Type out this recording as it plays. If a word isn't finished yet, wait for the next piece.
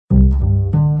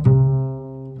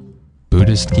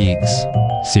Buddhist Geeks.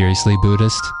 Seriously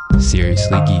Buddhist,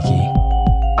 seriously geeky.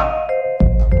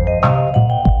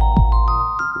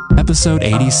 Episode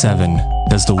 87,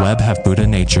 Does the Web Have Buddha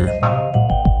Nature?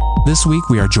 This week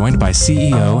we are joined by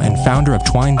CEO and founder of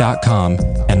Twine.com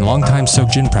and longtime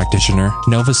Dzogchen practitioner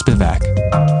Nova Spivak.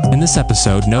 In this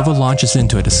episode, Nova launches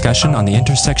into a discussion on the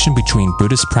intersection between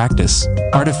Buddhist practice,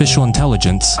 artificial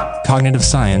intelligence, cognitive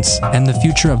science, and the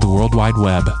future of the World Wide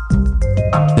Web.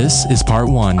 This is part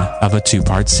one of a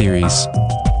two-part series.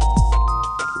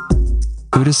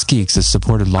 Buddhist Geeks is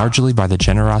supported largely by the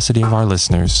generosity of our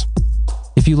listeners.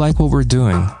 If you like what we're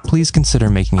doing, please consider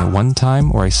making a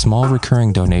one-time or a small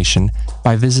recurring donation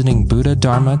by visiting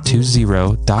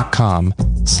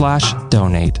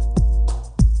buddhadharma20.com/donate.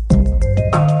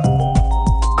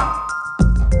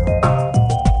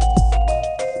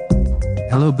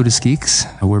 Hello, Buddhist Geeks.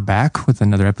 We're back with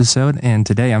another episode, and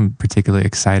today I'm particularly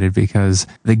excited because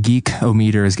the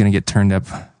geek-o-meter is going to get turned up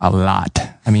a lot.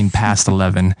 Past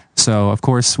 11. So, of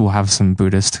course, we'll have some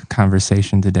Buddhist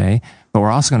conversation today, but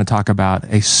we're also going to talk about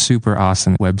a super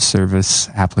awesome web service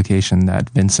application that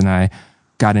Vince and I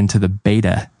got into the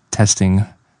beta testing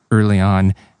early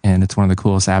on, and it's one of the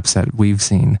coolest apps that we've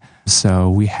seen. So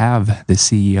we have the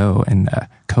CEO and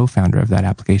co-founder of that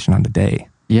application on today.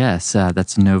 Yes,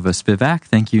 that's Nova Spivak.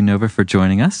 Thank you, Nova, for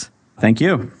joining us. Thank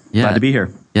you. Glad to be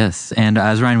here. Yes, and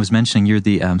as Ryan was mentioning, you're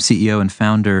the CEO and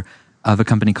founder of a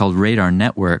company called Radar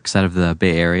Networks out of the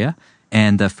Bay Area.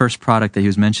 And the first product that he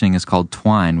was mentioning is called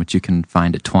Twine, which you can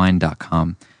find at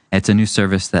twine.com. It's a new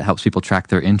service that helps people track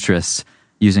their interests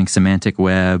using semantic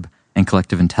web and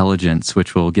collective intelligence,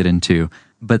 which we'll get into.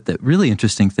 But the really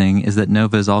interesting thing is that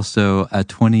Nova is also a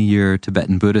 20-year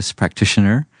Tibetan Buddhist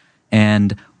practitioner.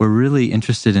 And we're really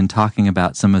interested in talking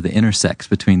about some of the intersects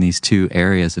between these two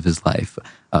areas of his life,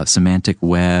 semantic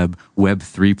web, Web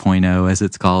 3.0 as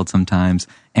it's called sometimes,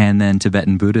 and then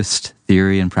Tibetan Buddhist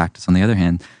theory and practice on the other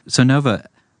hand. So Nova,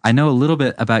 I know a little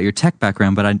bit about your tech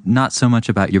background, but not so much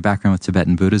about your background with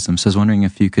Tibetan Buddhism. So I was wondering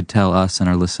if you could tell us and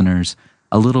our listeners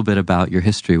a little bit about your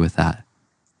history with that.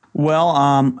 Well,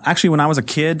 actually, when I was a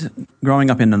kid growing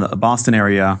up in the Boston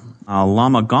area,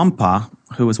 Lama Gompa,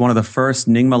 who was one of the first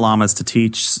Nyingma lamas to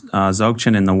teach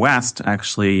Dzogchen in the West,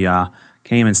 actually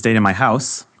came and stayed in my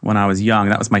house when I was young.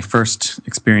 That was my first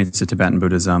experience of Tibetan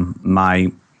Buddhism.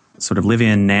 My sort of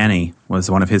live-in nanny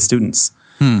was one of his students.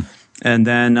 And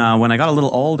then when I got a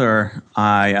little older,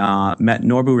 I met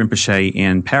Norbu Rinpoche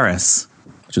in Paris,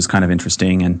 which was kind of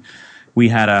interesting. And we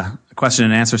had a question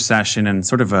and answer session and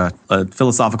sort of a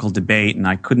philosophical debate, and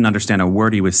I couldn't understand a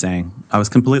word he was saying. I was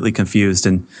completely confused,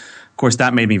 and of course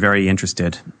that made me very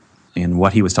interested in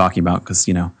what he was talking about because,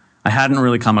 I hadn't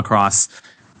really come across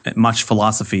much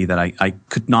philosophy that I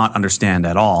could not understand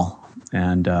at all.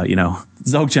 And,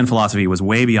 Dzogchen philosophy was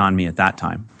way beyond me at that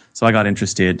time. So I got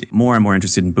more and more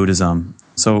interested in Buddhism.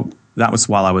 So that was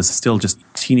while I was still just a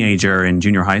teenager in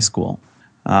junior high school.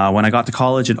 When I got to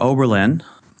college at Oberlin,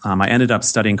 I ended up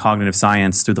studying cognitive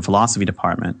science through the philosophy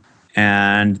department.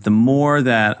 And the more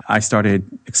that I started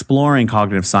exploring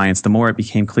cognitive science, the more it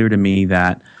became clear to me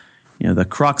that, the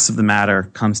crux of the matter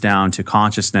comes down to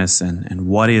consciousness and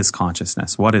what is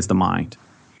consciousness? What is the mind?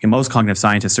 And most cognitive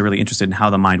scientists are really interested in how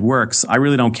the mind works. I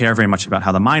really don't care very much about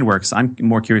how the mind works. I'm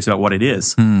more curious about what it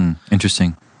is.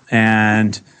 Interesting.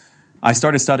 And I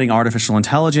started studying artificial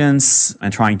intelligence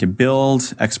and trying to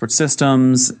build expert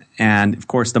systems. And of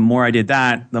course, the more I did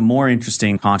that, the more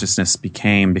interesting consciousness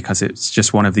became because it's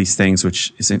just one of these things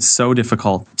which is so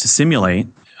difficult to simulate,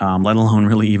 let alone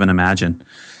really even imagine.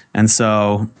 And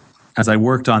so as I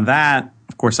worked on that,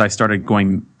 of course, I started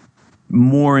going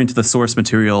more into the source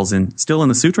materials and still in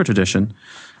the sutra tradition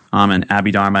and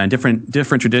Abhidharma and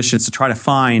different traditions to try to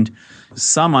find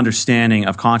some understanding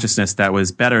of consciousness that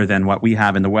was better than what we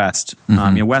have in the West.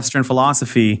 Western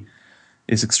philosophy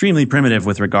is extremely primitive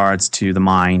with regards to the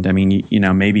mind.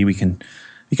 Maybe we can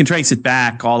trace it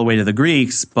back all the way to the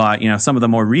Greeks, but some of the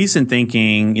more recent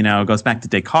thinking, goes back to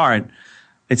Descartes.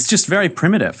 It's just very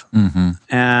primitive.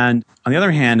 And on the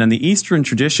other hand, in the Eastern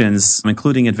traditions,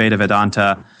 including Advaita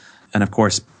Vedanta, and of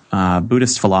course,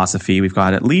 Buddhist philosophy, we've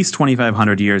got at least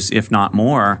 2,500 years, if not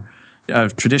more,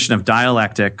 of tradition of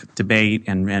dialectic debate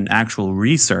and actual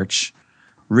research,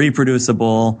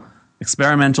 reproducible,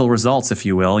 experimental results, if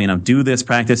you will. Do this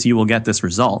practice, you will get this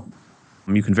result.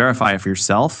 You can verify it for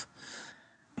yourself.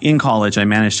 In college, I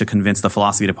managed to convince the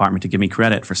philosophy department to give me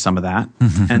credit for some of that.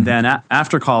 And then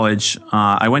after college,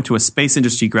 I went to a space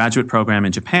industry graduate program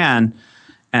in Japan.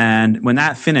 And when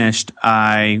that finished,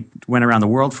 I went around the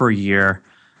world for a year,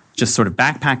 just sort of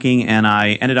backpacking, and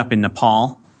I ended up in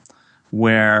Nepal,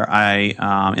 where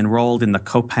I enrolled in the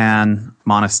Kopan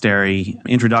monastery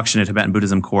introduction to Tibetan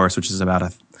Buddhism course, which is about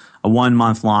a 1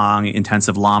 month long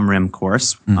intensive Lamrim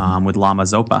course with Lama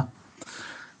Zopa.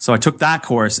 So I took that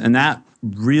course, and that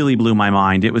really blew my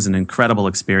mind. It was an incredible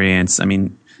experience. I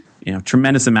mean,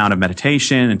 tremendous amount of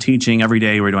meditation and teaching every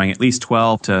day. We're doing at least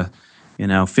 12 to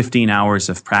 15 hours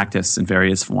of practice in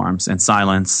various forms and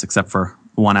silence, except for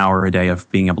 1 hour a day of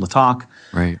being able to talk.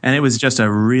 Right. And it was just a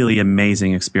really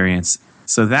amazing experience.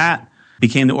 So that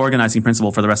became the organizing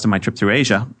principle for the rest of my trip through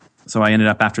Asia. So I ended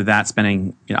up after that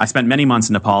I spent many months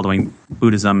in Nepal doing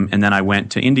Buddhism, and then I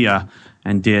went to India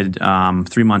and did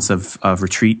 3 months of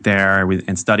retreat there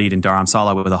and studied in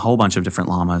Dharamsala with a whole bunch of different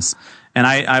lamas. And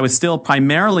I was still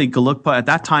primarily Gelugpa at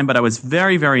that time, but I was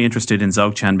very, very interested in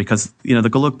Dzogchen because, the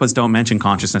Gelugpas don't mention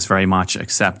consciousness very much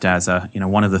except as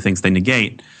one of the things they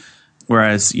negate.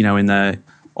 Whereas, in the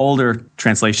older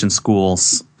translation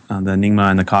schools, the Nyingma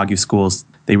and the Kagyu schools,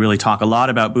 they really talk a lot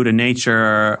about Buddha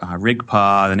nature,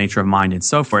 Rigpa, the nature of mind, and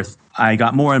so forth. I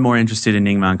got more and more interested in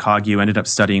Nyingma and Kagyu, ended up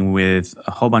studying with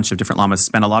a whole bunch of different lamas,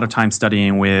 spent a lot of time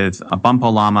studying with a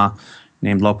Bumpo Lama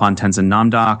named Lopan Tenzin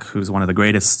Namdak, who's one of the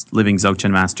greatest living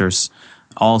Dzogchen masters.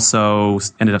 Also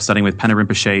ended up studying with Pena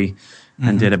Rinpoche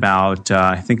and did about,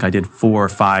 I think I did 4 or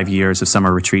 5 years of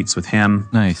summer retreats with him.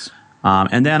 Nice.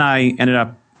 And then I ended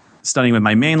up studying with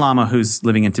my main Lama, who's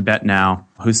living in Tibet now,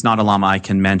 who's not a Lama I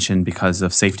can mention because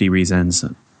of safety reasons.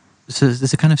 So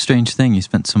it's a kind of strange thing. You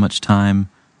spent so much time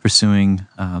pursuing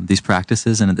these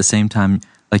practices, and at the same time,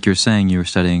 like you're saying, you were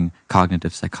studying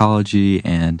cognitive psychology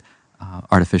and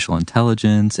artificial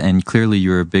intelligence, and clearly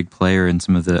you're a big player in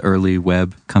some of the early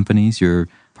web companies. You're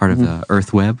part of the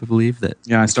EarthWeb, I believe.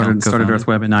 I started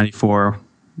EarthWeb in '94.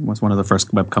 Was one of the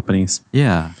first web companies.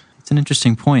 Yeah, it's an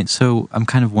interesting point. So I'm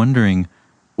kind of wondering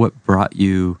what brought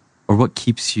you, or what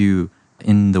keeps you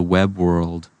in the web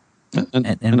world,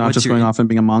 and not just going off and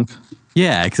being a monk.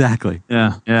 Yeah, exactly.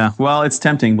 Yeah. Well, it's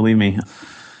tempting, believe me.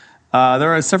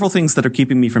 There are several things that are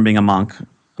keeping me from being a monk.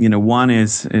 One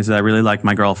is I really like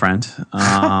my girlfriend.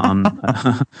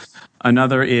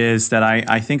 Another is that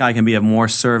I think I can be of more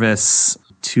service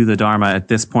to the Dharma at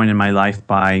this point in my life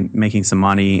by making some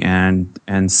money and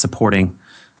supporting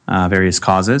various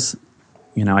causes.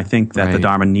 I think that the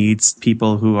Dharma needs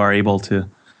people who are able to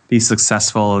be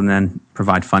successful and then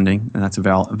provide funding, and that's a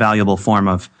valuable form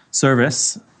of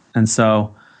service. And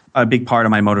so a big part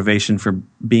of my motivation for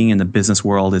being in the business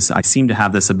world is I seem to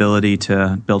have this ability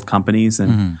to build companies,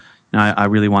 and I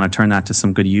really want to turn that to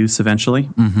some good use eventually.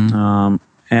 And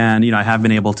I have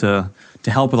been able to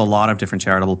help with a lot of different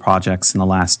charitable projects in the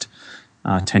last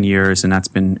 10 years, and that's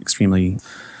been extremely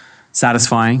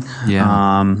satisfying.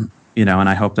 Yeah. And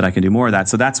I hope that I can do more of that.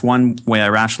 So that's one way I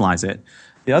rationalize it.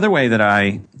 The other way that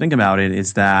I think about it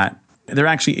is that there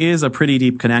actually is a pretty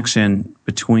deep connection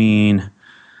between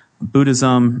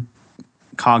Buddhism,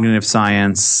 cognitive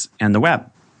science, and the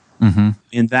web,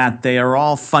 in that they are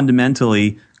all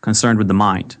fundamentally concerned with the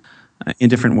mind in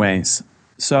different ways.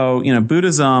 So,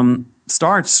 Buddhism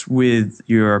starts with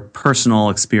your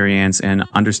personal experience and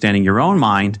understanding your own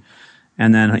mind,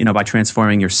 and then, by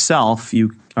transforming yourself,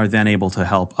 you are then able to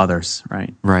help others,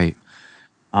 right? Right.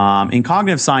 In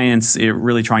cognitive science, it's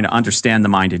really trying to understand the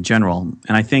mind in general.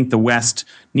 And I think the West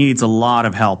needs a lot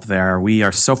of help there. We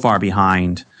are so far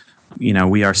behind.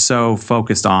 We are so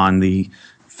focused on the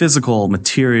physical,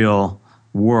 material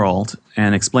world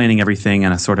and explaining everything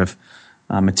in a sort of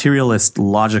materialist,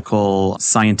 logical,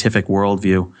 scientific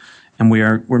worldview. And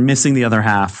we're missing the other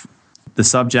half, the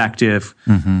subjective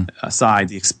side,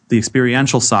 the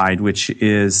experiential side, which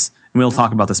is, and we'll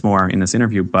talk about this more in this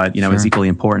interview, but, is equally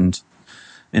important.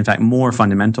 In fact, more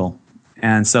fundamental.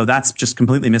 And so that's just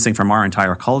completely missing from our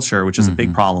entire culture, which is a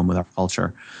big problem with our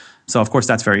culture. So, of course,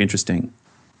 that's very interesting.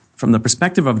 From the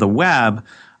perspective of the web,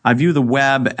 I view the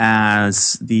web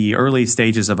as the early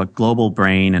stages of a global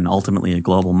brain and ultimately a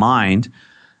global mind.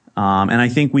 And I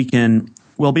think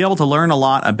we'll be able to learn a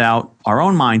lot about our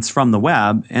own minds from the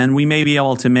web, and we may be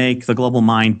able to make the global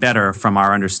mind better from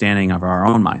our understanding of our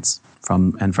own minds,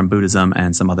 from Buddhism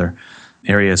and some other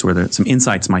areas where some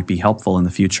insights might be helpful in the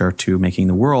future to making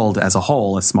the world as a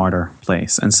whole a smarter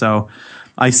place. And so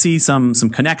I see some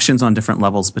connections on different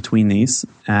levels between these.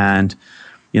 And,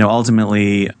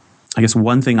 ultimately, I guess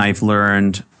one thing I've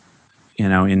learned,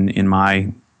 in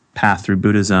my path through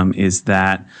Buddhism is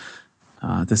that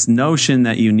this notion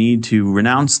that you need to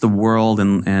renounce the world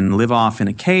and live off in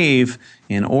a cave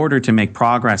in order to make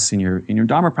progress in your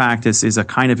Dharma practice is a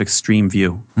kind of extreme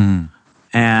view.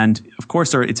 And of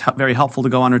course, it's very helpful to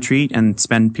go on retreat and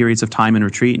spend periods of time in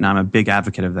retreat, and I'm a big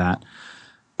advocate of that.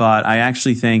 But I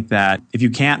actually think that if you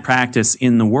can't practice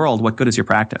in the world, what good is your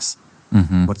practice?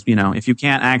 If you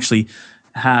can't actually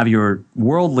have your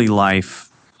worldly life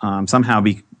somehow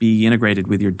be integrated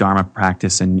with your Dharma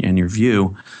practice and your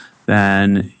view,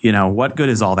 then, what good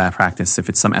is all that practice if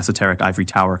it's some esoteric ivory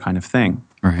tower kind of thing?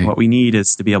 Right. What we need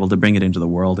is to be able to bring it into the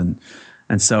world.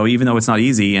 And so even though it's not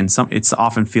easy and it's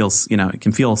often feels, it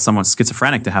can feel somewhat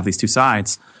schizophrenic to have these two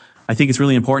sides, I think it's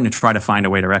really important to try to find a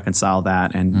way to reconcile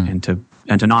that and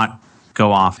to not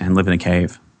go off and live in a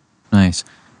cave. Nice.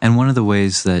 And one of the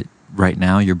ways that right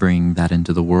now you're bringing that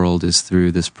into the world is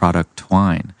through this product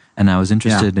Twine. And I was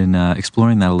interested in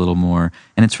exploring that a little more.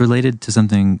 And it's related to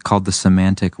something called the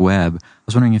semantic web. I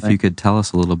was wondering if you could tell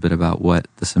us a little bit about what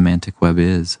the semantic web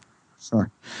is.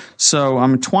 Sure.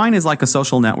 So Twine is like a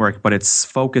social network, but it's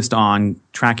focused on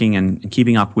tracking and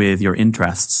keeping up with your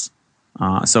interests.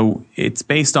 So it's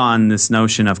based on this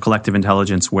notion of collective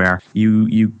intelligence where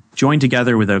you join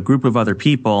together with a group of other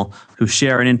people who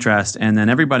share an interest, and then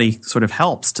everybody sort of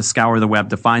helps to scour the web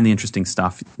to find the interesting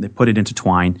stuff. They put it into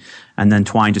Twine, and then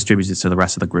Twine distributes it to the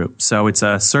rest of the group. So it's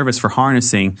a service for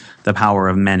harnessing the power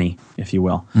of many, if you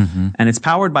will. Mm-hmm. And it's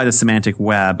powered by the semantic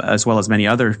web as well as many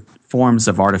other forms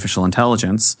of artificial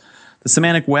intelligence. The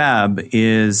semantic web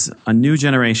is a new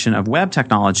generation of web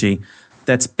technology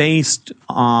that's based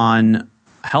on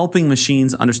helping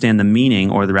machines understand the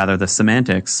meaning, or rather the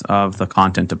semantics of the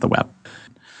content of the web.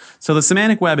 So the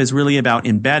semantic web is really about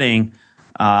embedding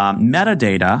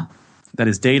metadata, that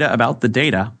is data about the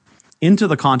data, into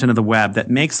the content of the web that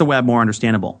makes the web more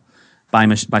understandable by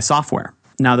software.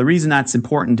 Now, the reason that's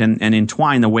important and in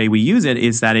Twine, the way we use it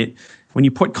is that when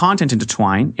you put content into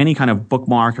Twine, any kind of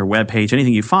bookmark or web page,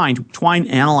 anything you find, Twine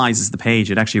analyzes the page.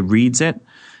 It actually reads it,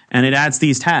 and it adds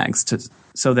these tags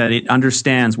so that it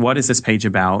understands what is this page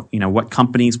about, what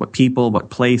companies, what people, what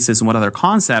places, and what other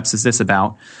concepts is this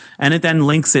about. And it then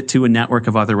links it to a network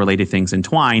of other related things in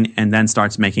Twine and then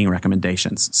starts making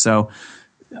recommendations. So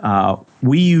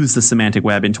we use the semantic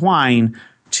web in Twine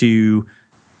to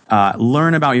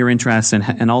learn about your interests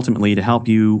and ultimately to help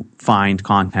you find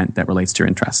content that relates to your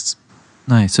interests.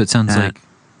 Nice. So it sounds like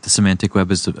the semantic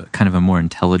web is kind of a more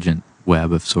intelligent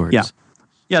web of sorts. Yeah.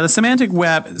 Yeah, the semantic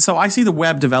web. So I see the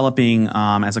web developing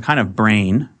as a kind of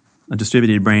brain, a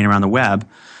distributed brain around the web.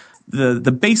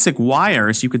 The basic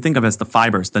wires you could think of as the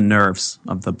fibers, the nerves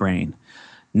of the brain.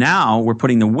 Now we're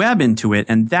putting the web into it,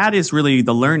 and that is really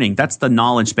the learning. That's the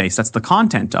knowledge base. That's the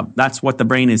content of. That's what the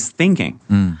brain is thinking.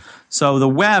 Mm. So the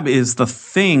web is the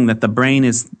thing that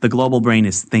the global brain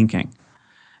is thinking.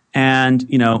 And,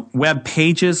 web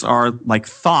pages are like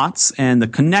thoughts, and the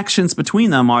connections between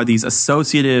them are these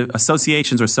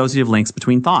associations or associative links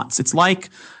between thoughts. It's like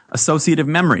associative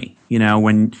memory.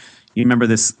 When you remember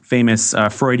this famous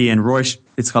Freudian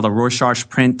it's called a Rorschach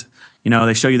print.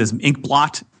 They show you this ink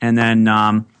blot, and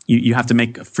then you have to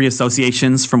make free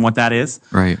associations from what that is.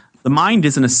 Right. The mind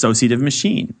is an associative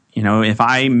machine. If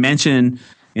I mention,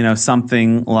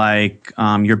 something like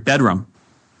your bedroom,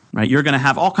 right, you're going to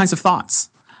have all kinds of thoughts.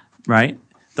 Right?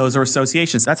 Those are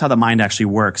associations. That's how the mind actually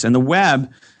works. And the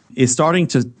web is starting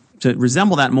to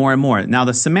resemble that more and more. Now,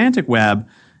 the semantic web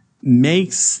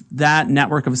makes that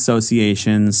network of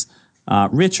associations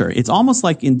richer. It's almost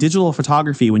like in digital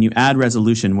photography when you add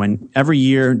resolution, when every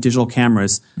year digital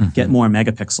cameras get more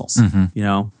megapixels.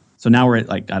 Mm-hmm. So now we're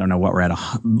at I don't know what we're at,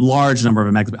 a large number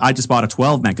of megapixels. I just bought a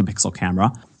 12 megapixel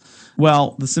camera.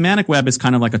 Well, the semantic web is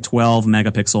kind of like a 12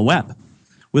 megapixel web.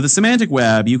 With a semantic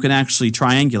web, you can actually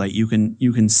triangulate.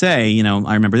 You can say,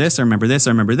 I remember this, I remember this, I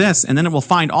remember this, and then it will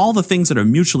find all the things that are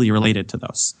mutually related to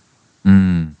those.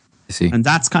 I see. And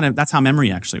that's how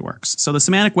memory actually works. So the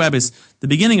semantic web is the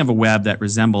beginning of a web that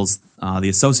resembles the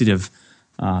associative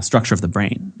structure of the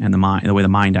brain and the mind, the way the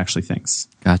mind actually thinks.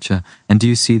 Gotcha. And do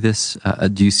you see this?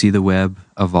 Do you see the web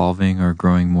evolving or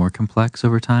growing more complex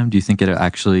over time? Do you think it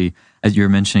actually, as you're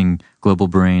mentioning, global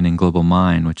brain and global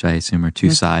mind, which I assume are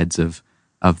two sides of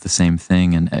the same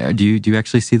thing, and do you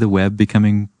actually see the web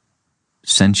becoming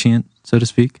sentient, so to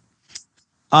speak?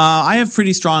 I have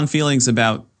pretty strong feelings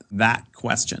about that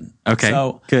question. Okay,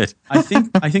 so good. I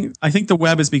think the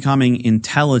web is becoming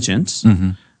intelligent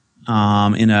in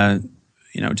a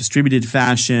distributed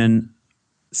fashion.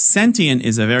 Sentient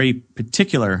is a very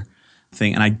particular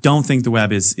thing, and I don't think the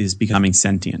web is becoming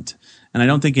sentient, and I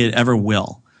don't think it ever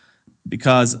will,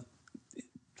 because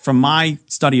from my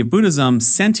study of Buddhism,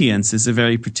 sentience is a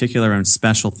very particular and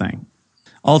special thing.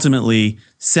 Ultimately,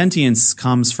 sentience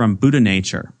comes from Buddha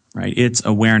nature, right? It's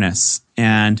awareness.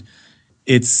 And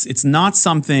it's not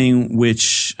something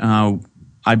which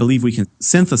I believe we can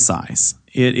synthesize.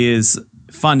 It is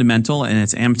fundamental and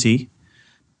it's empty.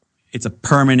 It's a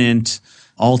permanent,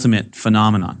 ultimate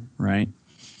phenomenon, right?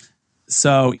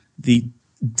 So the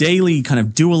daily kind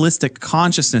of dualistic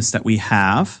consciousness that we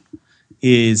have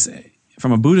is,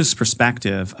 from a Buddhist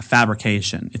perspective, a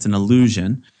fabrication. It's an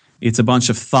illusion. It's a bunch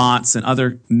of thoughts and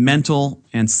other mental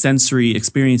and sensory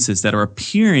experiences that are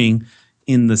appearing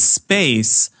in the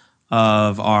space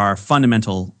of our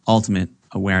fundamental ultimate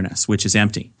awareness, which is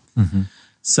empty. Mm-hmm.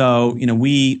 So,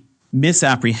 we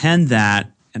misapprehend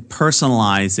that and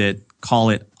personalize it, call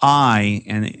it I,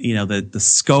 and, the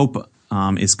scope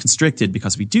is constricted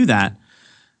because we do that.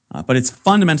 But it's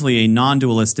fundamentally a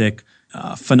non-dualistic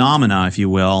phenomena, if you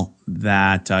will,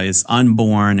 that is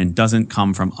unborn and doesn't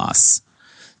come from us.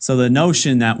 So the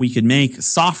notion that we could make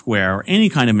software or any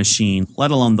kind of machine,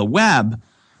 let alone the web,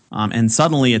 and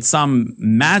suddenly at some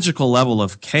magical level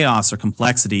of chaos or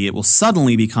complexity, it will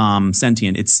suddenly become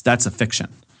sentient, that's a fiction.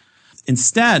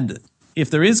 Instead, if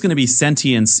there is going to be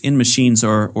sentience in machines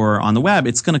or on the web,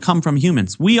 it's going to come from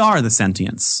humans. We are the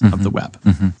sentience of the web.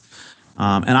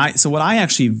 Mm-hmm. So what I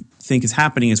actually think is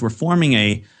happening is we're forming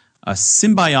a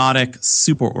symbiotic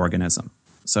superorganism.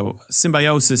 So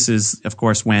symbiosis is, of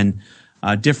course, when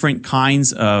different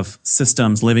kinds of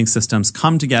systems, living systems,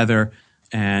 come together,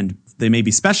 and they may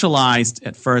be specialized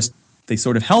at first. They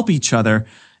sort of help each other,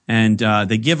 and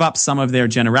they give up some of their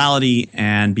generality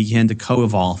and begin to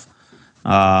co-evolve.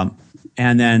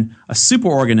 And then a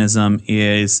superorganism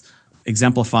is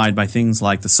exemplified by things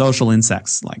like the social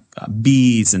insects, like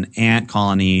bees and ant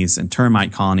colonies and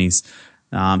termite colonies.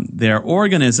 They're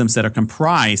organisms that are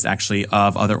comprised actually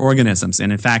of other organisms.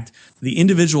 And in fact, the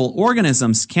individual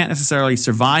organisms can't necessarily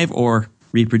survive or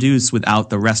reproduce without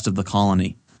the rest of the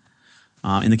colony.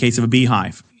 In the case of a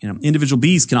beehive, individual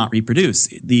bees cannot reproduce.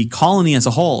 The colony as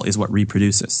a whole is what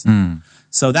reproduces.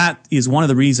 So that is one of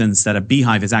the reasons that a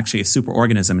beehive is actually a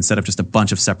superorganism instead of just a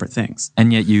bunch of separate things.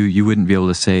 And yet you wouldn't be able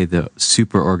to say the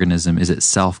superorganism is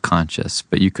itself conscious,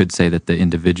 but you could say that the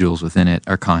individuals within it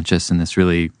are conscious in this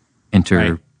really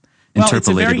interpolated way. Well, it's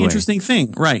a very interesting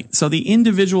thing, right? So the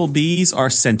individual bees are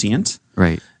sentient.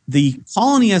 Right. The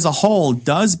colony as a whole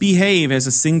does behave as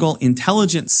a single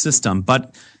intelligent system,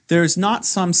 but there's not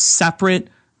some separate,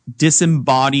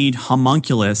 disembodied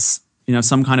homunculus,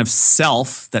 some kind of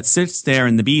self that sits there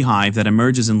in the beehive that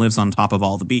emerges and lives on top of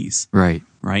all the bees. Right.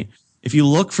 Right. If you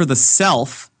look for the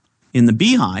self in the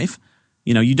beehive,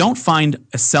 you don't find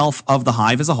a self of the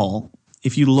hive as a whole.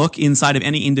 If you look inside of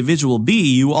any individual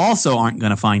bee, you also aren't going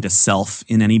to find a self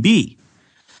in any bee.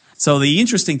 So the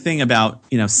interesting thing about,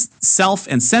 self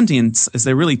and sentience is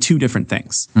they're really two different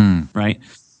things, right?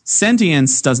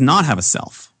 Sentience does not have a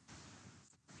self.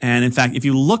 And in fact, if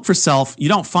you look for self, you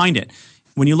don't find it.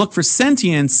 When you look for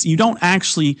sentience, you don't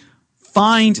actually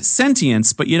find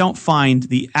sentience, but you don't find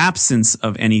the absence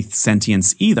of any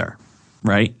sentience either,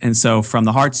 right? And so from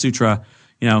the Heart Sutra,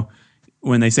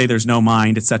 when they say there's no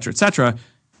mind, et cetera,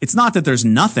 it's not that there's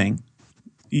nothing.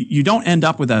 You don't end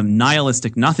up with a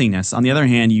nihilistic nothingness. On the other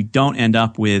hand, you don't end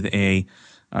up with a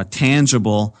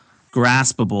tangible,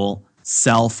 graspable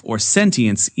self or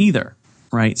sentience either.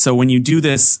 Right. So when you do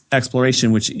this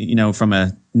exploration, which, from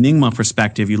a Nyingma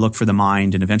perspective, you look for the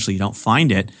mind and eventually you don't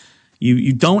find it,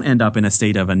 you don't end up in a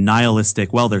state of a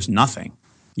nihilistic, well, there's nothing.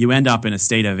 You end up in a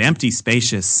state of empty,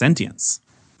 spacious sentience.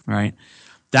 Right.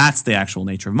 That's the actual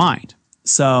nature of mind.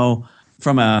 So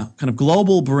from a kind of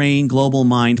global brain, global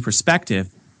mind perspective,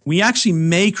 we actually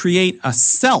may create a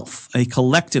self, a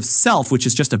collective self, which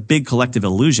is just a big collective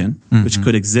illusion, which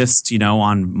could exist,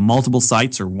 on multiple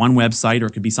sites or one website, or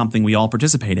it could be something we all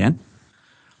participate in.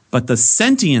 But the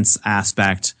sentience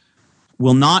aspect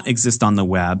will not exist on the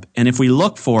web. And if we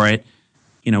look for it,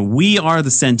 we are the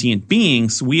sentient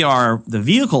beings. We are the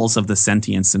vehicles of the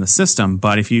sentience in the system.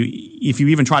 But if you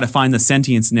even try to find the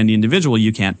sentience in any individual,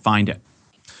 you can't find it.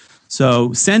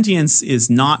 So sentience is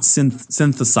not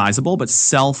synthesizable, but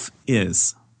self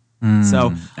is.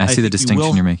 So I see the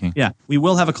distinction you're making. Yeah, we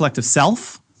will have a collective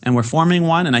self, and we're forming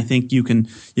one. And I think you can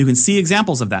see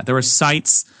examples of that. There are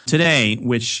sites today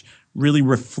which really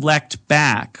reflect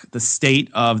back the state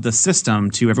of the system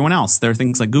to everyone else. There are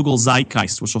things like Google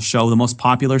Zeitgeist, which will show the most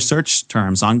popular search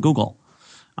terms on Google.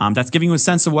 That's giving you a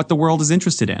sense of what the world is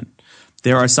interested in.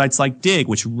 There are sites like Dig,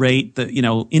 which rate the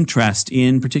interest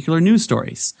in particular news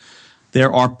stories.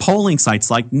 There are polling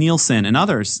sites like Nielsen and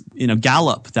others,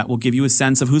 Gallup, that will give you a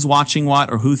sense of who's watching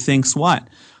what or who thinks what.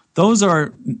 Those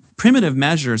are primitive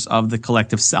measures of the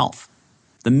collective self.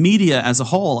 The media as a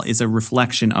whole is a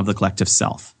reflection of the collective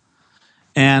self.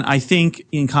 And I think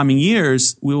in coming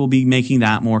years, we will be making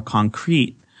that more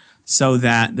concrete so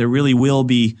that there really will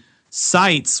be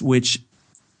sites which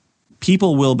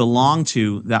people will belong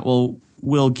to that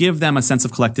will give them a sense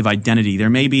of collective identity. There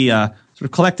may be a sort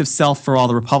of collective self for all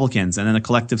the Republicans and then a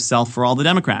collective self for all the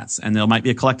Democrats. And there might be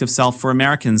a collective self for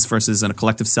Americans versus a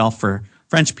collective self for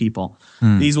French people.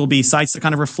 These will be sites that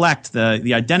kind of reflect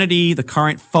the identity, the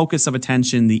current focus of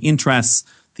attention, the interests,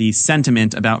 the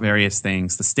sentiment about various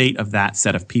things, the state of that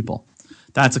set of people.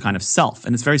 That's a kind of self.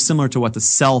 And it's very similar to what the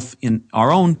self in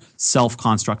our own self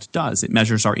construct does. It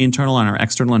measures our internal and our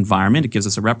external environment. It gives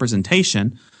us a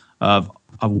representation of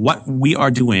what we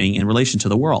are doing in relation to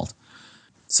the world.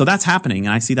 So that's happening,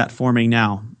 and I see that forming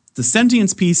now. The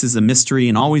sentience piece is a mystery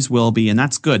and always will be, and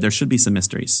that's good. There should be some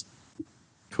mysteries.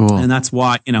 Cool. And that's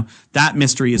why, that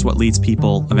mystery is what leads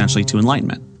people eventually to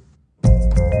enlightenment.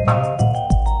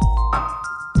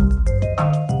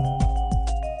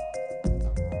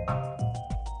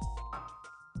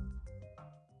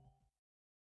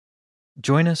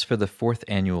 Join us for the 4th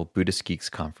annual Buddhist Geeks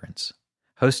Conference,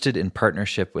 hosted in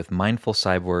partnership with Mindful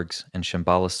Cyborgs and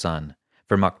Shambhala Sun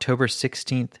from October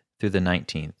 16th through the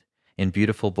 19th in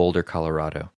beautiful Boulder,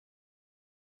 Colorado.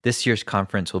 This year's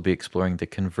conference will be exploring the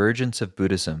convergence of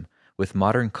Buddhism with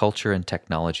modern culture and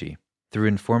technology through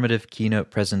informative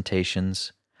keynote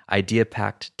presentations,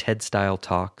 idea-packed TED-style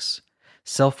talks,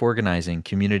 self-organizing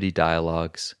community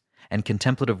dialogues, and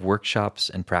contemplative workshops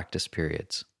and practice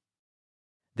periods.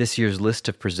 This year's list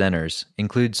of presenters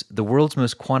includes the world's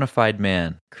most quantified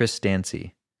man, Chris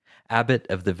Dancy, abbot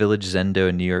of the Village Zendo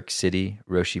in New York City,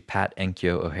 Roshi Pat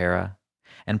Enkyo O'Hara,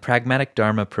 and pragmatic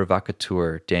Dharma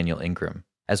provocateur Daniel Ingram,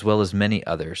 as well as many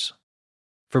others.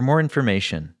 For more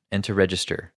information and to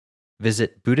register,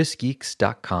 visit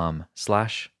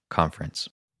buddhistgeeks.com/conference.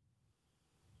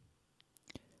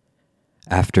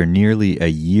 After nearly a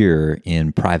year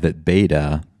in private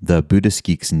beta, the Buddhist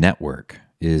Geeks Network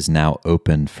is now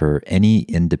open for any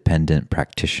independent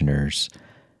practitioners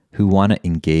who want to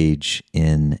engage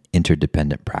in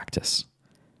interdependent practice.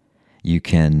 You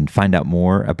can find out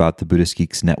more about the Buddhist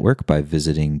Geeks Network by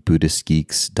visiting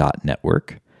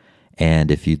buddhistgeeks.network. And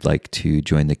if you'd like to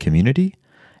join the community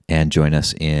and join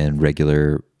us in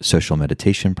regular social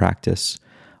meditation practice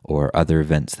or other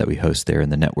events that we host there in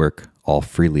the network, all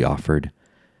freely offered,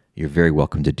 you're very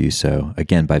welcome to do so,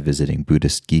 again, by visiting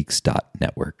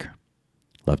buddhistgeeks.network.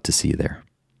 Love to see you there.